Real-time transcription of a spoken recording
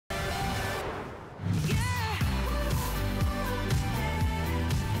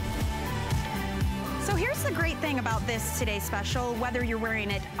here's the great thing about this Today Special, whether you're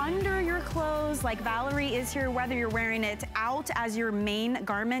wearing it under your clothes like Valerie is here, whether you're wearing it out as your main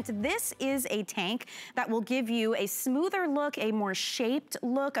garment, this is a tank that will give you a smoother look, a more shaped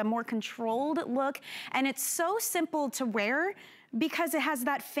look, a more controlled look, and it's so simple to wear because it has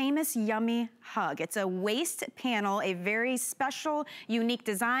that famous Yummie hug. It's a waist panel, a very special, unique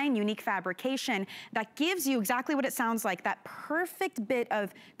design, unique fabrication that gives you exactly what it sounds like, that perfect bit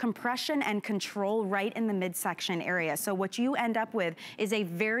of compression and control right in the midsection area. So what you end up with is a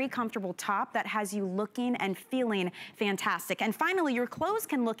very comfortable top that has you looking and feeling fantastic. And finally, your clothes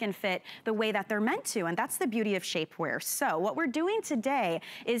can look and fit the way that they're meant to, and that's the beauty of shapewear. So what we're doing today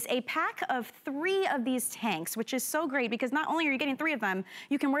is a pack of 3 of these tanks, which is so great because not only are you getting 3 of them,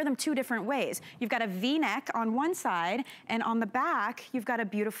 you can wear them 2 different ways. You've got a V-neck on one side, and on the back, you've got a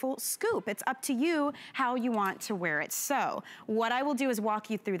beautiful scoop. It's up to you how you want to wear it. So what I will do is walk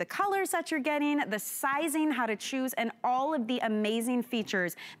you through the colors that you're getting, the sizing, how to choose, and all of the amazing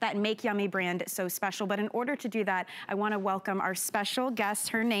features that make Yummie brand so special. But in order to do that, I want to welcome our special guest.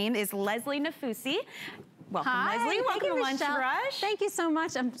 Her name is Leslie Nafusi. Welcome, Hi, Leslie. Welcome to Lunch Rush. Thank you so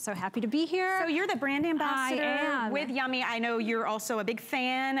much. I'm so happy to be here. So you're the brand ambassador with Yummie. I know you're also a big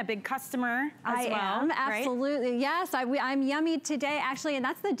fan, a big customer as well. I am, absolutely. Right? Yes, I'm Yummie today, actually, and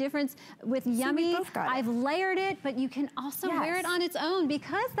that's the difference with Yummie. I've layered it, but you can also wear it on its own.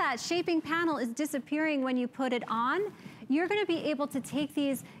 Because that shaping panel is disappearing when you put it on, you're gonna be able to take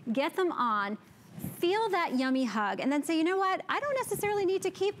these, get them on, feel that Yummie hug, and then say, you know what, I don't necessarily need to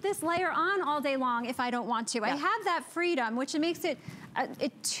keep this layer on all day long if I don't want to. I have that freedom, which makes it a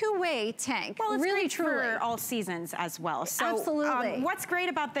two-way tank. Well, it's really great for all seasons as well. So, absolutely. What's great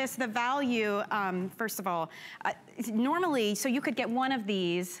about this, the value, first of all, normally, so you could get one of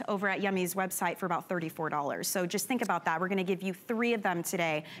these over at Yummie's website for about $34. So just think about that. We're gonna give you 3 of them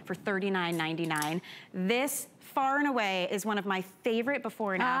today for $39.99. This far and away is one of my favorite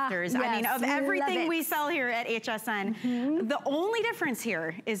before and afters. Yes, I mean, of everything we sell here at HSN, the only difference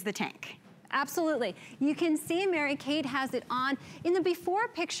here is the tank. Absolutely. You can see Mary-Kate has it on. In the before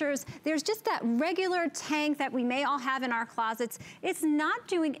pictures, there's just that regular tank that we may all have in our closets. It's not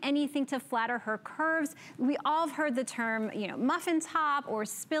doing anything to flatter her curves. We all have heard the term, you know, muffin top or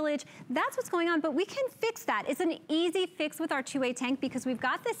spillage. That's what's going on, but we can fix that. It's an easy fix with our two-way tank because we've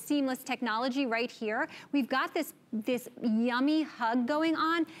got this seamless technology right here. We've got this Yummie hug going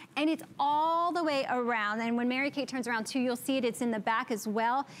on, and it's all the way around. And when Mary-Kate turns around too, you'll see it's in the back as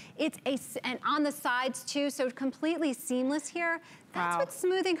well. And on the sides too, so completely seamless here. That's what's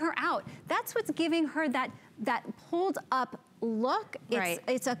smoothing her out. That's what's giving her that pulled up look.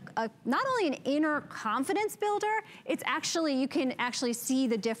 It's not only an inner confidence builder, it's actually, you can actually see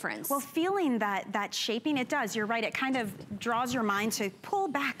the difference. Well, feeling that shaping, it does, you're right, it kind of draws your mind to pull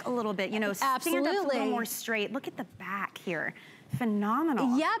back a little bit, you know, stand up a little more straight. Look at the back here.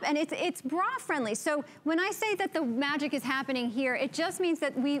 Phenomenal. Yep, and it's bra friendly. So when I say that the magic is happening here, it just means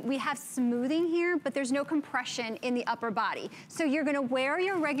that we have smoothing here, but there's no compression in the upper body. So you're gonna wear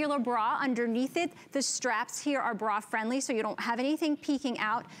your regular bra underneath it. The straps here are bra friendly, so you don't have anything peeking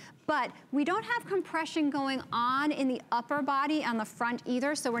out. But we don't have compression going on in the upper body on the front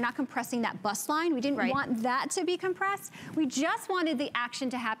either, so we're not compressing that bust line. We didn't want that to be compressed. We just wanted the action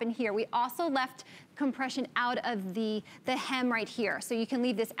to happen here. We also left compression out of the hem right here. So you can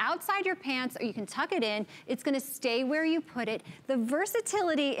leave this outside your pants or you can tuck it in. It's gonna stay where you put it. The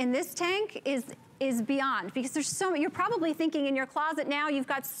versatility in this tank is beyond, because there's so many. You're probably thinking in your closet now, you've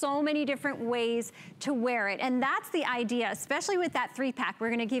got so many different ways to wear it. And that's the idea, especially with that 3-pack.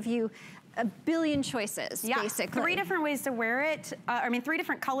 We're gonna give you a billion choices, basically. 3 different ways to wear it. 3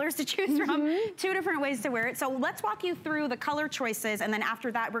 different colors to choose from, 2 different ways to wear it. So let's walk you through the color choices, and then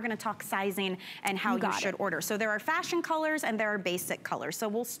after that, we're gonna talk sizing and how you should order. So there are fashion colors and there are basic colors. So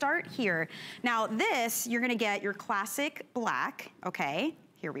we'll start here. Now this, you're gonna get your classic black, okay?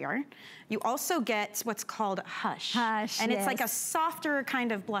 Here we are. You also get what's called Hush. And it's like a softer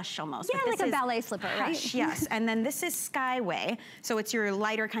kind of blush almost. Yeah, like a ballet slipper, Hush, yes. And then this is Skyway. So it's your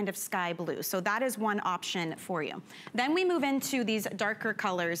lighter kind of sky blue. So that is one option for you. Then we move into these darker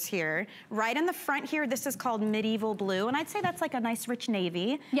colors here. Right in the front here, this is called Medieval Blue. And I'd say that's like a nice rich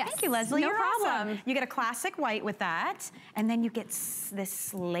navy. Yes. Thank you, Leslie. No You're problem. Awesome. You get a classic white with that. And then you get this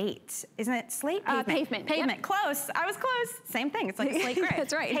slate. Isn't it slate? Pavement. Pavement. Pavement. Yep. Close. I was close. Same thing. It's like a slate gray.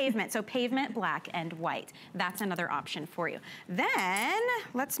 That's right. Pavement, so pavement, black, and white. That's another option for you. Then,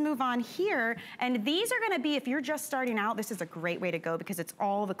 let's move on here. And these are gonna be, if you're just starting out, this is a great way to go because it's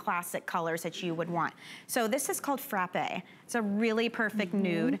all the classic colors that you would want. So this is called Frappe. It's a really perfect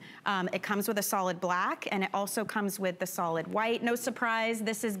nude. It comes with a solid black, and it also comes with the solid white. No surprise,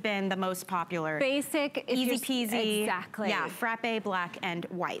 this has been the most popular. Basic, easy peasy. Exactly. Yeah, Frappe, black, and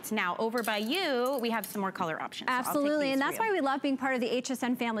white. Now, over by you, we have some more color options. Absolutely, so and that's why we love being part of the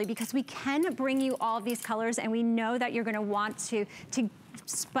HSN family, because we can bring you all of these colors, and we know that you're gonna want to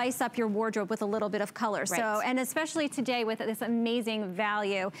spice up your wardrobe with a little bit of color. Right. So, and especially today with this amazing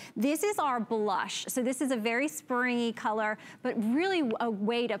value. This is our blush. So this is a very springy color, but really a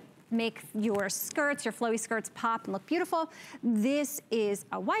way to make your skirts, your flowy skirts pop and look beautiful. This is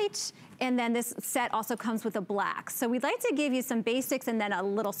a white, and then this set also comes with a black. So we'd like to give you some basics and then a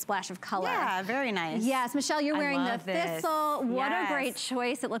little splash of color. Yeah, very nice. Yes, Michelle, you're wearing the thistle. What a great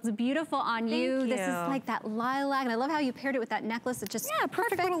choice. It looks beautiful on you. This is like that lilac, and I love how you paired it with that necklace. It's just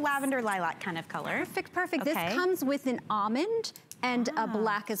perfect little lavender lilac kind of color. Perfect, perfect. Okay. This comes with an almond and a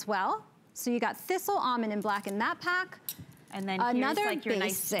black as well. So you got thistle, almond, and black in that pack. And then another here's like your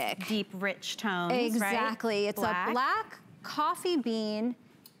basic, nice, deep, rich tones, exactly. Right? It's a black, coffee bean,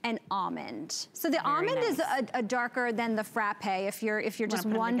 and almond. So the almond is a darker than the frappe, if you're just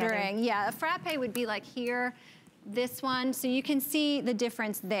wondering. Yeah, a frappe would be like here, this one. So you can see the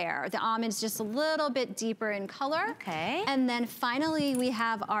difference there. The almond's just a little bit deeper in color. Okay. And then finally we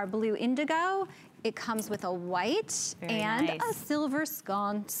have our blue indigo. It comes with a white and a silver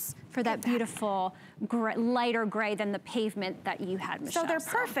sconce for that beautiful lighter gray than the pavement that you had, Michelle. So they're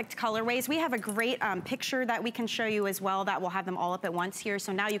perfect colorways. We have a great picture that we can show you as well that will have them all up at once here.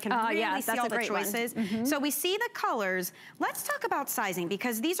 So now you can really see all the choices. So we see the colors. Let's talk about sizing,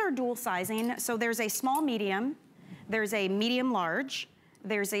 because these are dual sizing. So there's a small medium, there's a medium large,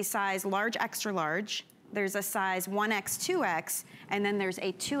 there's a size large extra large, there's a size 1X, 2X, and then there's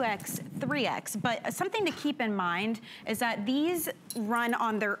a 2X, 3X. But something to keep in mind is that these run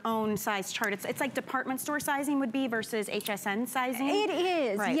on their own size chart. It's like department store sizing would be versus HSN sizing. It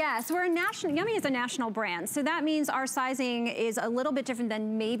is, yes. We're a national, Yummie is a national brand. So that means our sizing is a little bit different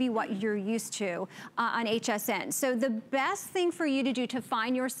than maybe what you're used to on HSN. So the best thing for you to do to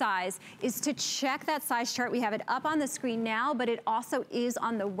find your size is to check that size chart. We have it up on the screen now, but it also is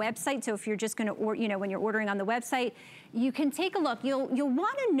on the website. So if you're just gonna, when you're ordering on the website, you can take a look. You'll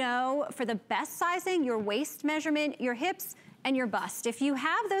want to know for the best sizing, your waist measurement, your hips, and your bust. If you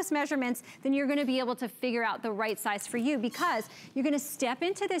have those measurements, then you're gonna be able to figure out the right size for you, because you're gonna step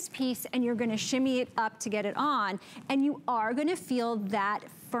into this piece and you're gonna shimmy it up to get it on, and you are gonna feel that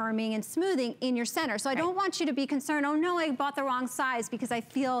firming and smoothing in your center. So I don't want you to be concerned, oh no, I bought the wrong size, because I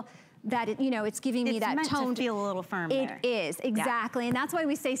feel that it's giving me that tone. It's meant to feel a little firm there. It is, exactly. And that's why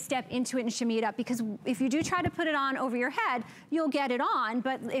we say step into it and shimmy it up, because if you do try to put it on over your head, you'll get it on.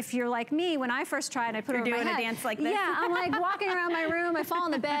 But if you're like me, when I first tried, I put it over my head. You're doing a dance like this? Yeah, I'm like walking around my room, I fall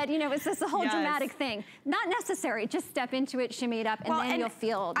on the bed, it's just a whole dramatic thing. Not necessary, just step into it, shimmy it up, and then you'll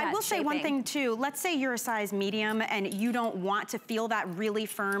feel that I will shaping. say one thing too, let's say you're a size medium and you don't want to feel that really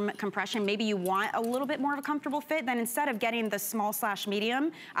firm compression, maybe you want a little bit more of a comfortable fit, then instead of getting the small /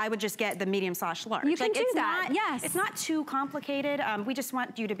 medium, I would just get the medium / large. You can do that, yes. It's not too complicated. We just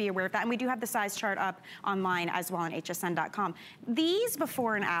want you to be aware of that. And we do have the size chart up online as well on hsn.com. These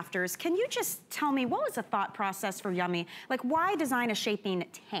before and afters, can you just tell me, what was the thought process for Yummie? Like, why design a shaping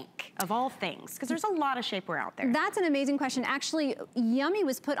tank of all things? Because there's a lot of shapewear out there. That's an amazing question. Actually, Yummie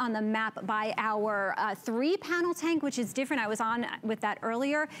was put on the map by our 3-panel tank, which is different. I was on with that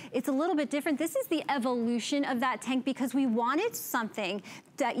earlier. It's a little bit different. This is the evolution of that tank, because we wanted something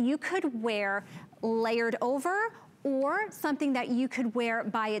that you could wear layered over, or something that you could wear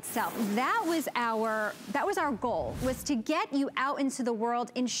by itself. That was our goal, was to get you out into the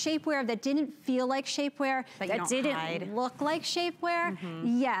world in shapewear that didn't feel like shapewear, that didn't look like shapewear.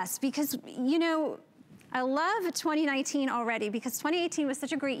 Yes, because I love 2019 already, because 2018 was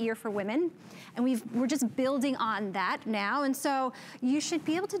such a great year for women, and we're just building on that now. And so you should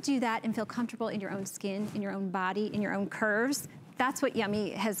be able to do that and feel comfortable in your own skin, in your own body, in your own curves. That's what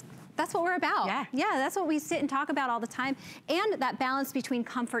Yummie has. That's what we're about. Yeah, that's what we sit and talk about all the time. And that balance between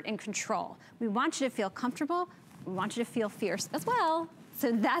comfort and control. We want you to feel comfortable. We want you to feel fierce as well.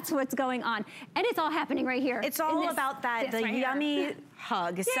 So that's what's going on. And it's all happening right here. It's all about that, the Yummie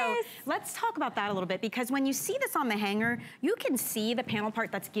hug. Yes. So let's talk about that a little bit, because when you see this on the hanger, you can see the panel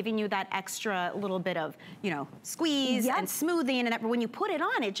part that's giving you that extra little bit of, you know, squeeze and smoothing, and when you put it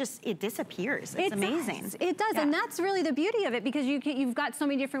on, it disappears. It's amazing. It does, and that's really the beauty of it, because you've got so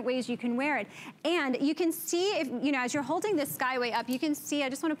many different ways you can wear it. And you can see, if you know, as you're holding this Skyway up, you can see, I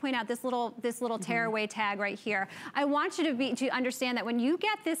just want to point out this little tearaway tag right here. I want you to understand that when you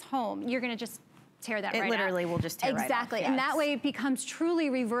get this home, you're going to just tear that right out. It literally will just tear right off. Exactly, and that way it becomes truly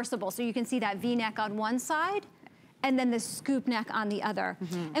reversible. So you can see that V-neck on one side, and then the scoop neck on the other.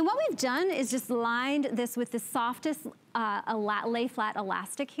 And what we've done is just lined this with the softest lay flat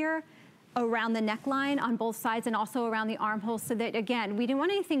elastic here around the neckline on both sides, and also around the armholes, so that, again, we didn't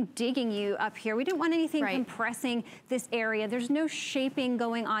want anything digging you up here. We didn't want anything compressing this area. There's no shaping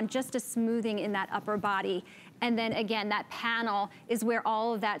going on, just a smoothing in that upper body. And then again, that panel is where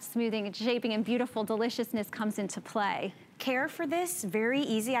all of that smoothing and shaping and beautiful deliciousness comes into play. Care for this, very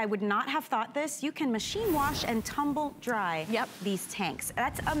easy. I would not have thought this. You can machine wash and tumble dry these tanks.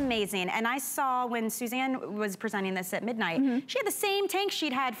 That's amazing. And I saw when Suzanne was presenting this at midnight, she had the same tank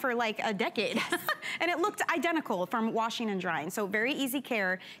she'd had for like a decade. And it looked identical from washing and drying. So very easy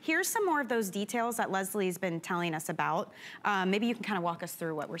care. Here's some more of those details that Leslie's been telling us about. Maybe you can kind of walk us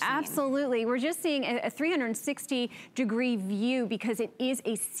through what we're seeing. Absolutely. We're just seeing a 360-degree view, because it is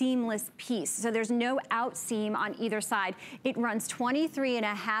a seamless piece. So there's no out seam on either side. It runs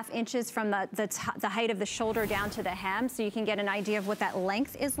 23.5 inches from the height of the shoulder down to the hem, so you can get an idea of what that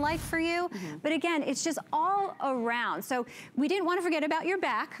length is like for you. But again, it's just all around. So we didn't want to forget about your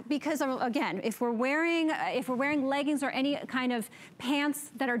back, because again, if we're wearing leggings or any kind of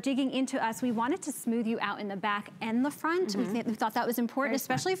pants that are digging into us, we wanted to smooth you out in the back and the front. We thought that was important,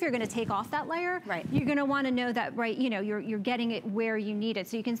 especially if you're going to take off that layer. You're going to want to know that, you know, you're getting it where you need it.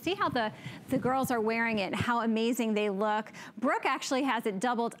 So you can see how the girls are wearing it, how amazing they look. Brooke actually has it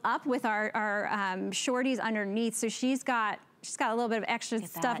doubled up with our shorties underneath, so she's got a little bit of extra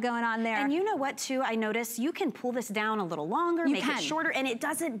stuff going on there. And you know what, too, I noticed you can pull this down a little longer, make it shorter, and it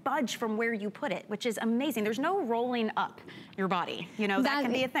doesn't budge from where you put it, which is amazing. There's no rolling up your body. You know, that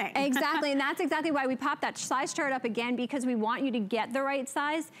can be a thing. Exactly, and that's exactly why we popped that size chart up again, because we want you to get the right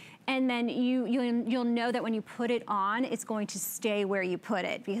size, and then you'll know that when you put it on, it's going to stay where you put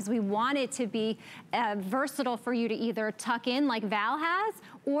it, because we want it to be versatile for you to either tuck in like Val has,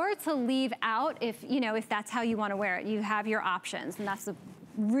 or to leave out if that's how you want to wear it. You have your options, and that's the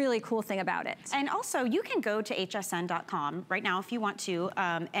really cool thing about it. And also, you can go to hsn.com right now if you want to,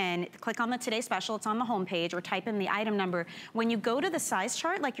 and click on the Today Special. It's on the homepage, or type in the item number. When you go to the size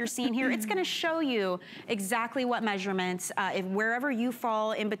chart, like you're seeing here, it's going to show you exactly what measurements. If wherever you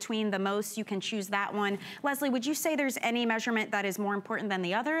fall in between the most, you can choose that one. Leslie, would you say there's any measurement that is more important than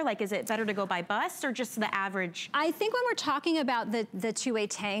the other? Like, is it better to go by bust, or just the average? I think when we're talking about the two-way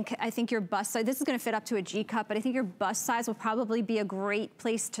tank, I think your bust size, this is going to fit up to a G cup, but I think your bust size will probably be a great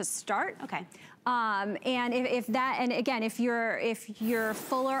place to start. Okay. And if you're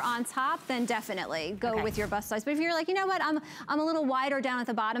fuller on top, then definitely go with your bust size. But if you're like, you know what, I'm a little wider down at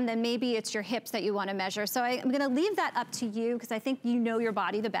the bottom, then maybe it's your hips that you want to measure. So I'm going to leave that up to you, because I think you know your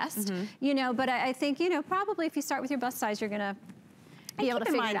body the best. You know, but I think, you know, probably if you start with your bust size, you're going to be able to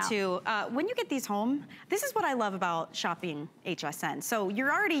figure it out. Keep in mind too, when you get these home, this is what I love about shopping HSN. So you're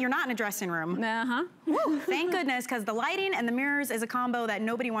not in a dressing room. Woo, thank goodness, because the lighting and the mirrors is a combo that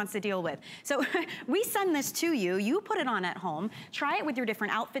nobody wants to deal with. So we send this to you. You put it on at home. Try it with your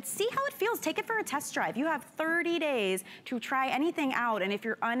different outfits. See how it feels. Take it for a test drive. You have 30 days to try anything out, and if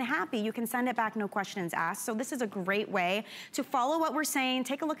you're unhappy, you can send it back, no questions asked. So this is a great way to follow what we're saying.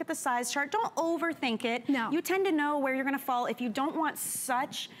 Take a look at the size chart. Don't overthink it. No. You tend to know where you're going to fall. If you don't want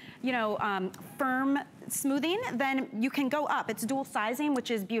such, you know, firm smoothing, then you can go up. It's dual sizing,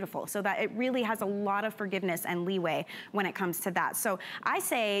 which is beautiful, so that it really has a lot of forgiveness and leeway when it comes to that. So I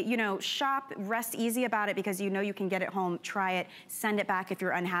say, you know, shop, rest easy about it, because you know you can get it home, try it, send it back if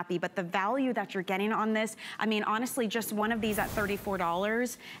you're unhappy. But the value that you're getting on this, I mean, honestly, just one of these at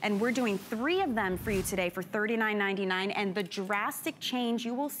 $34, and we're doing 3 of them for you today for $39.99, and the drastic change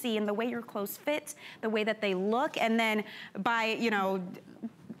you will see in the way your clothes fit, the way that they look, and then by, you know,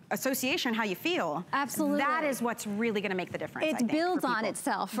 association, how you feel. Absolutely. That is what's really going to make the difference. It builds on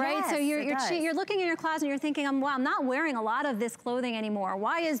itself, right? Yes, so you're looking in your closet and you're thinking, well, I'm not wearing a lot of this clothing anymore.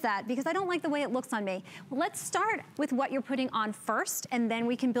 Why is that? Because I don't like the way it looks on me. Well, let's start with what you're putting on first, and then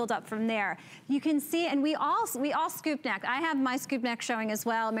we can build up from there. You can see, and we all scoop neck. I have my scoop neck showing as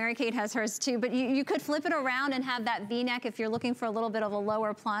well. Mary Kate has hers too, but you could flip it around and have that V-neck if you're looking for a little bit of a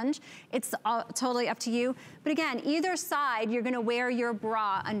lower plunge. It's totally up to you. But again, either side, you're going to wear your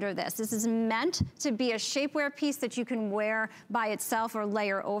bra under under this. This is meant to be a shapewear piece that you can wear by itself or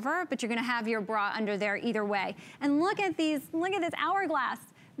layer over, but you're gonna have your bra under there either way. And look at these, look at this hourglass.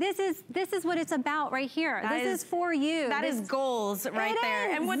 This is what it's about right here. This is for you. That is goals right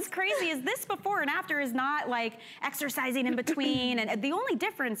there. And what's crazy is this before and after is not like exercising in between, and the only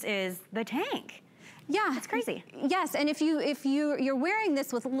difference is the tank. Yeah, it's crazy. Yes, and if you're wearing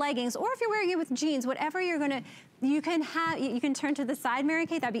this with leggings, or if you're wearing it with jeans, whatever you're gonna, you can turn to the side, Mary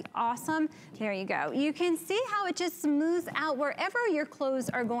Kay, that'd be awesome. There you go. You can see how it just smooths out wherever your clothes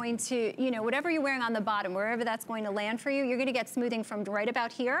are going to, you know, whatever you're wearing on the bottom, wherever that's going to land for you, you're gonna get smoothing from right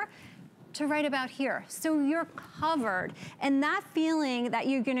about here to right about here. So you're covered. And that feeling that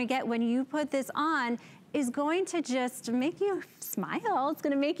you're gonna get when you put this on is going to just make you smile. It's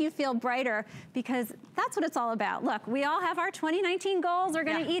gonna make you feel brighter, because that's what it's all about. Look, we all have our 2019 goals. We're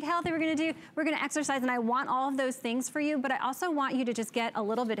gonna eat healthy, we're gonna exercise, and I want all of those things for you, but I also want you to just get a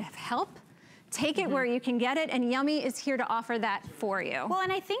little bit of help. Take it where you can get it, and Yummie is here to offer that for you. Well,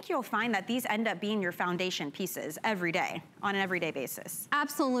 and I think you'll find that these end up being your foundation pieces every day, on an everyday basis.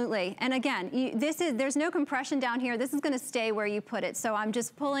 Absolutely, and again, there's no compression down here. This is gonna stay where you put it. So I'm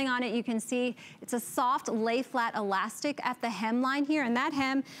just pulling on it. You can see it's a soft lay flat elastic at the hemline here, and that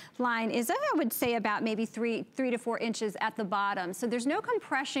hem line is, I would say, about maybe 3 to 4 inches at the bottom. So there's no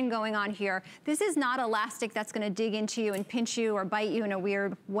compression going on here. This is not elastic that's gonna dig into you and pinch you or bite you in a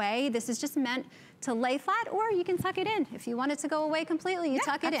weird way. This is just meant to lay flat, or you can tuck it in. If you want it to go away completely, you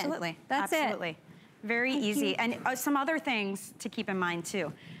tuck it in. Absolutely. That's it. Very easy. And some other things to keep in mind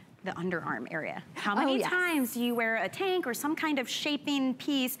too. The underarm area. How many times do you wear a tank or some kind of shaping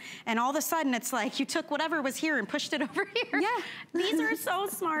piece, and all of a sudden it's like you took whatever was here and pushed it over here? Yeah. These are so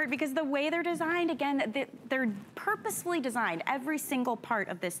smart, because the way they're designed, again, they're purposefully designed, every single part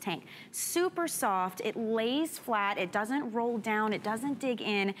of this tank. Super soft, it lays flat, it doesn't roll down, it doesn't dig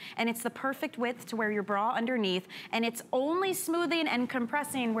in, and it's the perfect width to wear your bra underneath, and it's only smoothing and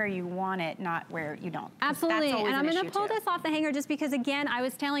compressing where you want it, not where you don't. Absolutely, and I'm gonna pull this off the hanger just because, again, I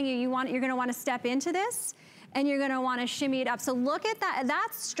was telling you, you're gonna wanna step into this, and you're gonna wanna shimmy it up. So look at that,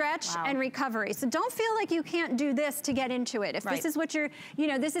 that's stretch and recovery. So don't feel like you can't do this to get into it. If this is what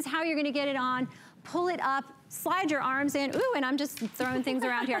this is how you're gonna get it on, pull it up, slide your arms in. Ooh, and I'm just throwing things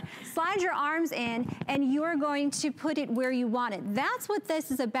around here. Slide your arms in, and you're going to put it where you want it. That's what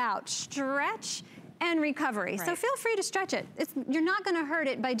this is about, stretch and recovery. So feel free to stretch it. You're not gonna hurt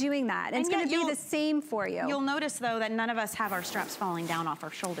it by doing that. And it's gonna be the same for you. You'll notice though that none of us have our straps falling down off our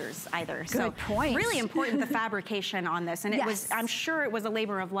shoulders either. Good point. Really important, the fabrication on this. And I'm sure it was a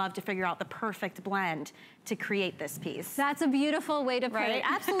labor of love to figure out the perfect blend to create this piece. That's a beautiful way to put it.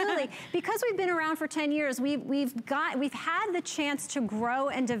 Absolutely. Because we've been around for 10 years, we've had the chance to grow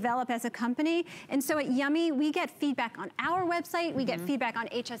and develop as a company. And so at Yummie, we get feedback on our website, we get feedback on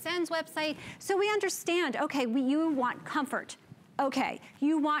HSN's website. So we understand, okay, you want comfort. Okay,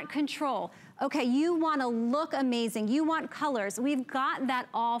 you want control. Okay, you want to look amazing. You want colors. We've got that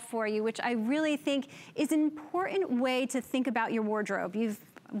all for you, which I really think is an important way to think about your wardrobe.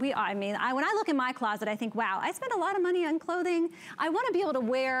 When I look in my closet, I think, wow, I spend a lot of money on clothing. I want to be able to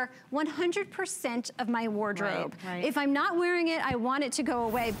wear 100% of my wardrobe. If I'm not wearing it, I want it to go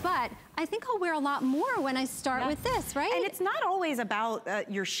away, but I think I'll wear a lot more when I start with this, right? And it's not always about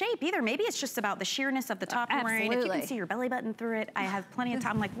your shape either. Maybe it's just about the sheerness of the top you're wearing. If you can see your belly button through it, I have plenty of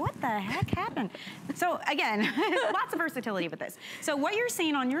time. I'm like, what the heck happened? So again, lots of versatility with this. So what you're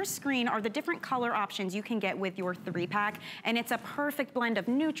seeing on your screen are the different color options you can get with your 3-pack, and it's a perfect blend of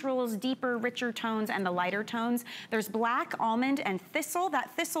neutrals, deeper, richer tones, and the lighter tones. There's black, almond, and thistle. That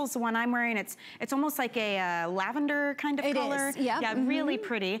thistle's the one I'm wearing. It's almost like a lavender kind of color. It is, yeah. Really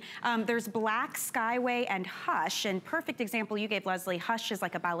pretty. There's black, skyway, and hush. And perfect example you gave, Leslie, hush is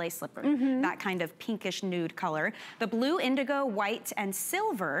like a ballet slipper, that kind of pinkish nude color. The blue, indigo, white, and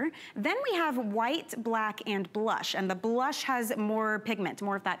silver. Then we have white, black, and blush. And the blush has more pigment,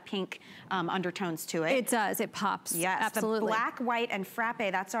 more of that pink undertones to it. It does, it pops. Yes, absolutely. The black, white, and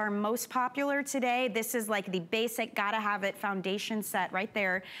frappe, that's our most popular today. This is like the basic, gotta have it foundation set right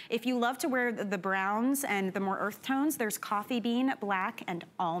there. If you love to wear the browns and the more earth tones, there's coffee bean, black, and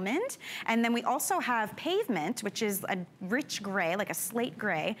almond. And then we also have pavement, which is a rich gray, like a slate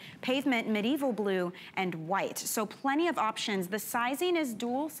gray, pavement, medieval blue, and white. So plenty of options. The sizing is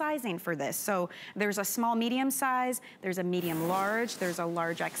dual sizing for this. So there's a small medium size, there's a medium large, there's a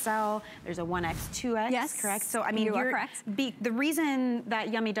large XL, there's a 1X, 2X, correct? So I mean, you are correct. The reason that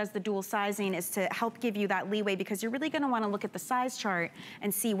Yummie does the dual sizing is to help give you that leeway, because you're really gonna wanna look at the size chart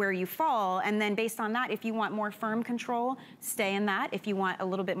and see where you fall. And then based on that, if you want more firm control, stay in that. If you want a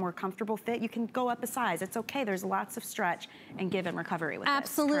little bit more comfortable fit, you can go up a size. It's okay, there's lots of stretch and give and recovery with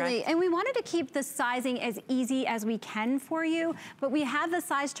Absolutely. this, and we wanted to keep the sizing as easy as we can for you, but we have the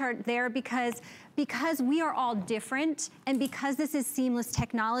size chart there because we are all different, and because this is seamless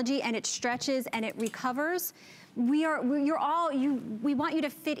technology and it stretches and it recovers, we want you to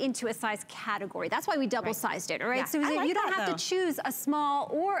fit into a size category. That's why we double sized it, all right? Yeah. So you don't have to choose a small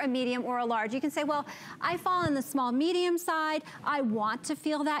or a medium or a large. You can say, well, I fall in the small medium side. I want to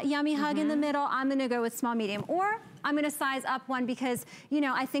feel that yummy hug in the middle. I'm gonna go with small medium. Or I'm gonna size up one because, you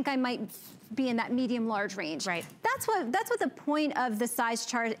know, I think I might be in that medium large range. Right. That's what the point of the size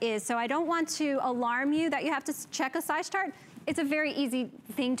chart is. So I don't want to alarm you that you have to check a size chart. It's a very easy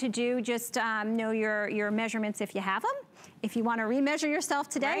thing to do. Just know your measurements if you have them. If you want to remeasure yourself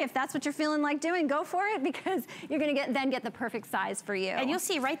today, if that's what you're feeling like doing, go for it, because you're going to then get the perfect size for you. And you'll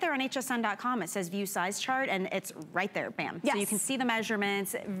see right there on hsn.com, it says view size chart, and it's right there, bam. Yes. So you can see the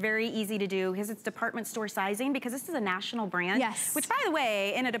measurements, very easy to do, because it's department store sizing, because this is a national brand. Yes. Which, by the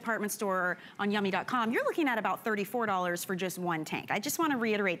way, in a department store on yummie.com, you're looking at about $34 for just one tank. I just want to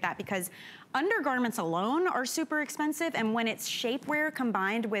reiterate that, because undergarments alone are super expensive, and when it's shapewear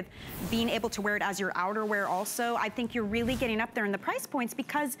combined with being able to wear it as your outerwear also, I think you're really getting up there in the price points,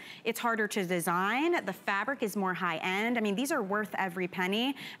 because it's harder to design, the fabric is more high-end. I mean, these are worth every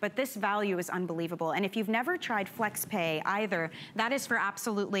penny, but this value is unbelievable. And if you've never tried FlexPay either, that is for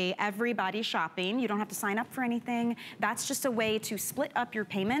absolutely everybody shopping. You don't have to sign up for anything. That's just a way to split up your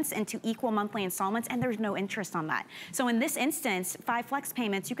payments into equal monthly installments, and there's no interest on that. So in this instance, 5 flex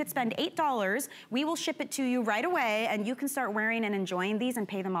payments, you could spend $8. We will ship it to you right away, and you can start wearing and enjoying these and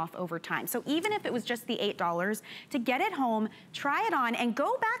pay them off over time. So even if it was just the $8, to get it home, try it on, and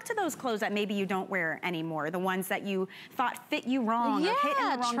go back to those clothes that maybe you don't wear anymore, the ones that you thought fit you wrong or hit in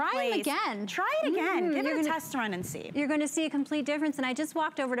the wrong try place. them again. Try it again. Give it a test run and see. You're going to see a complete difference. And I just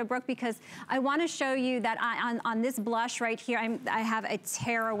walked over to Brooke because I want to show you that on this blush right here, I have a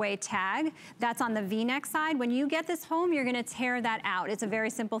tearaway tag. That's on the V-neck side. When you get this home, you're going to tear that out. It's a very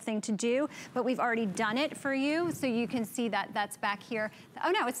simple thing to do, but we've already done it for you, so you can see that that's back here.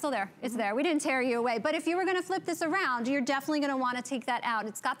 Oh no, it's still there. It's there. We didn't tear you away. But if you were going to flip this around, you're definitely going to want to take that out.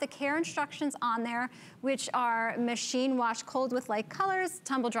 It's got the care instructions on there, which are machine wash cold with light colors,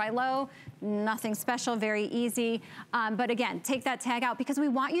 tumble dry low, nothing special, very easy. But again, take that tag out because we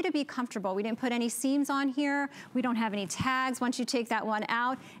want you to be comfortable. We didn't put any seams on here. We don't have any tags once you take that one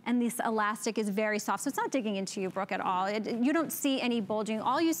out. And this elastic is very soft, so it's not digging into you, Brooke, at all. You don't see any bulging.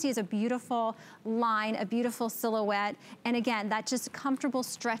 All you see is a beautiful line, a beautiful silhouette. And again, that just comfortable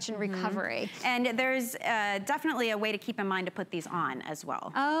stretch and recovery. And there's definitely a way to keep in mind to put these on as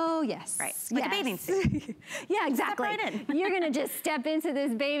well. Oh, yes. Right, like a bathing suit. Yeah, exactly. Step right in. You're gonna just step into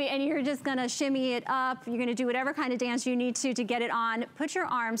this baby and you're just gonna shimmy it up. You're gonna do whatever kind of dance you need to get it on. Put your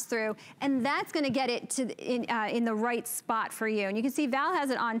arms through, and that's gonna get it to in the right spot for you. And you can see Val has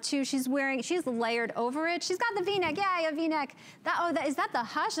it on too. She's layered over it. She's got the V-neck. Yeah, a V-neck. Is that the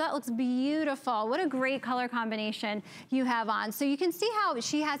Hush? That looks beautiful. What a great color combination you have on. So you can see how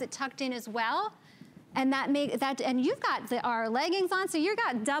she has it tucked in as well. And and you've got our leggings on, so you've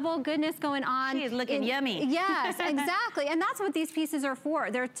got double goodness going on. She is looking yummy. Yes, exactly. And that's what these pieces are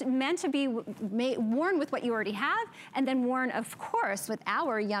for. They're meant to be worn with what you already have, and then worn, of course, with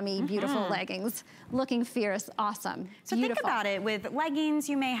our yummy, beautiful leggings. Looking fierce, awesome, so beautiful. Think about it, with leggings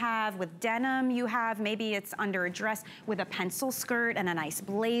you may have, with denim you have, maybe it's under a dress with a pencil skirt and a nice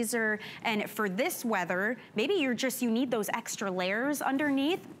blazer. And for this weather, maybe you need those extra layers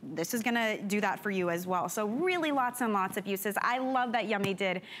underneath. This is gonna do that for you as well. So really lots and lots of uses. I love that Yummie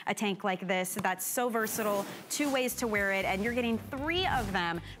did a tank like this. That's so versatile, 2 ways to wear it, and you're getting 3 of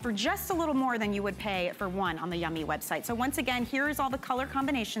them for just a little more than you would pay for one on the Yummie website. So once again, here's all the color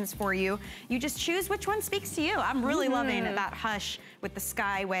combinations for you. You just choose which one speaks to you. I'm really loving that Hush with the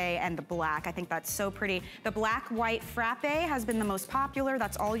Skyway and the black. I think that's so pretty. The black-white frappe has been the most popular.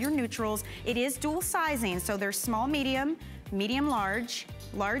 That's all your neutrals. It is dual sizing, so there's small, medium, medium large,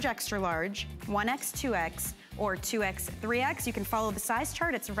 large extra large, 1X, 2X, or 2X, 3X. You can follow the size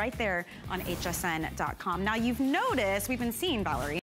chart. It's right there on hsn.com. Now you've noticed, we've been seeing, Valerie,